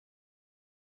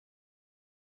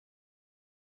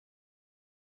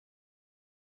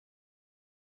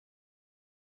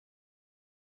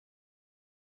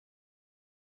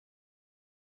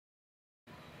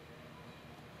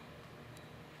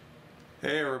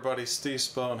Hey everybody, Steve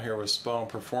Spone here with Spone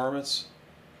Performance.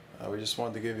 We just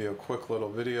wanted to give you a quick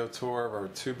little video tour of our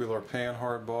tubular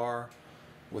Panhard bar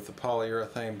with the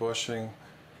polyurethane bushing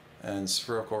and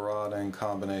spherical rod end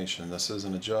combination. This is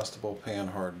an adjustable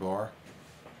Panhard bar.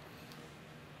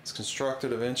 It's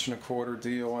constructed of 1¼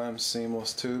 DOM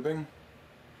seamless tubing.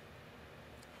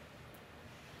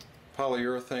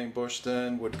 Polyurethane bushed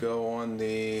end would go on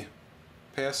the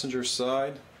passenger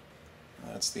side.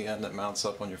 That's the end that mounts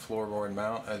up on your floorboard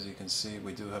mount. As you can see,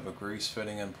 we do have a grease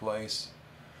fitting in place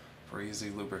for easy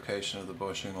lubrication of the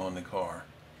bushing on the car.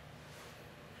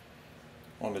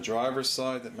 On the driver's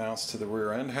side that mounts to the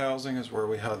rear end housing is where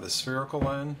we have the spherical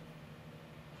end.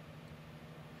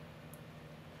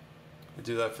 We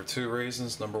do that for two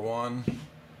reasons. Number one,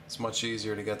 it's much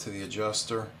easier to get to the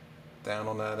adjuster down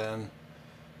on that end.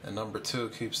 And number two,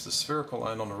 it keeps the spherical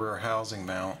end on the rear housing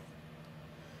mount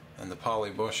and the poly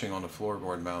bushing on the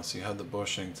floorboard mount, so you have the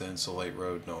bushing to insulate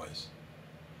road noise.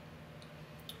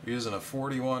 We're using a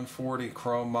 4140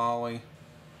 chrome moly,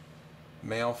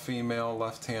 male, female,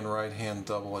 left hand, right hand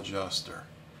double adjuster.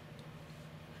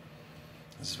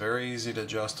 It's very easy to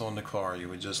adjust on the car. You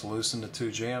would just loosen the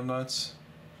two jam nuts,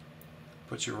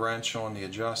 put your wrench on the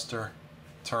adjuster,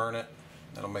 turn it,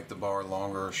 that'll make the bar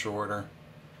longer or shorter.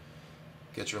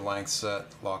 Get your length set,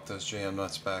 lock those jam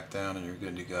nuts back down, and you're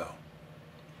good to go.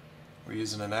 We're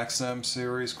using an XM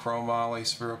series chromoly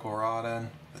spherical rod end,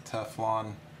 the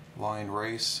Teflon lined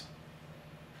race.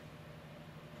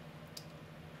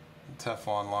 The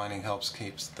Teflon lining helps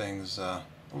keep things a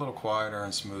little quieter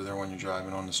and smoother when you're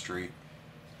driving on the street.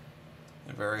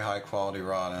 They're very high quality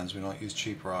rod ends. We don't use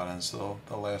cheap rod ends, so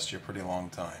they'll last you a pretty long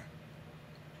time.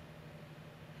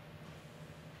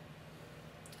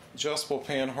 Adjustable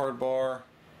Panhard bar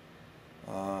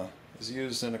is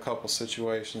used in a couple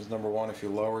situations. Number one, if you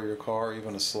lower your car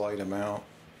even a slight amount,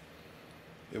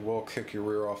 it will kick your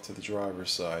rear off to the driver's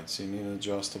side, so you need an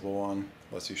adjustable one.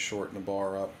 Lets you shorten the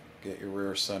bar up, get your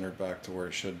rear centered back to where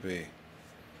it should be.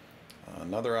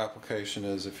 Another application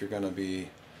is if you're going to be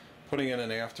putting in an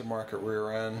aftermarket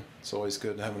rear end, it's always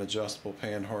good to have an adjustable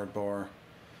Panhard bar.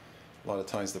 A lot of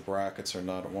times the brackets are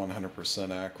not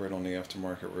 100% accurate on the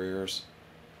aftermarket rears.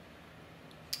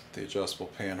 The adjustable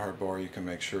Panhard bar, you can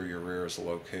make sure your rear is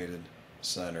located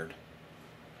centered.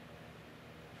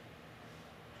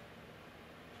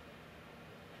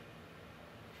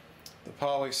 The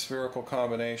poly spherical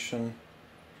combination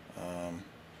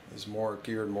is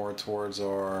geared more towards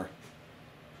our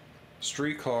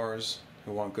street cars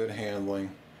who want good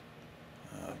handling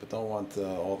but don't want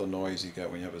all the noise you get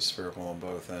when you have a spherical on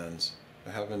both ends.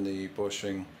 But having the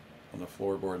bushing on the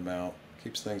floorboard mount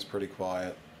keeps things pretty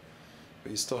quiet, but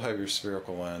you still have your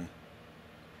spherical end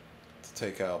to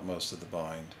take out most of the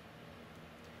bind.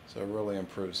 So it really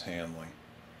improves handling.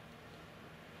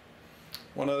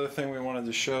 One other thing we wanted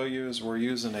to show you is we're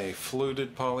using a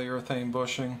fluted polyurethane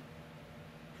bushing.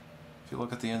 If you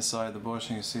look at the inside of the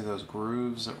bushing, you see those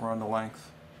grooves that run the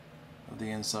length of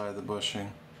the inside of the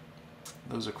bushing.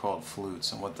 Those are called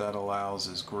flutes, and what that allows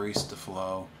is grease to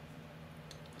flow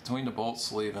between the bolt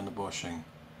sleeve and the bushing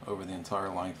over the entire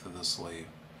length of the sleeve.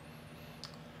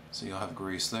 So you'll have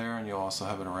grease there, and you'll also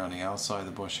have it around the outside of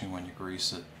the bushing when you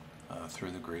grease it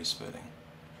through the grease fitting.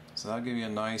 So that'll give you a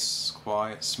nice,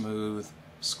 quiet, smooth,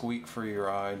 squeak-free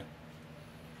ride.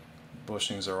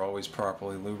 Bushings are always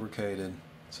properly lubricated,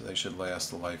 so they should last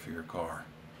the life of your car.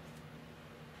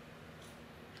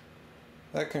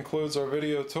 That concludes our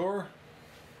video tour.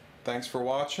 Thanks for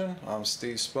watching. I'm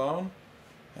Steve Spone,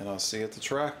 and I'll see you at the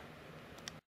track.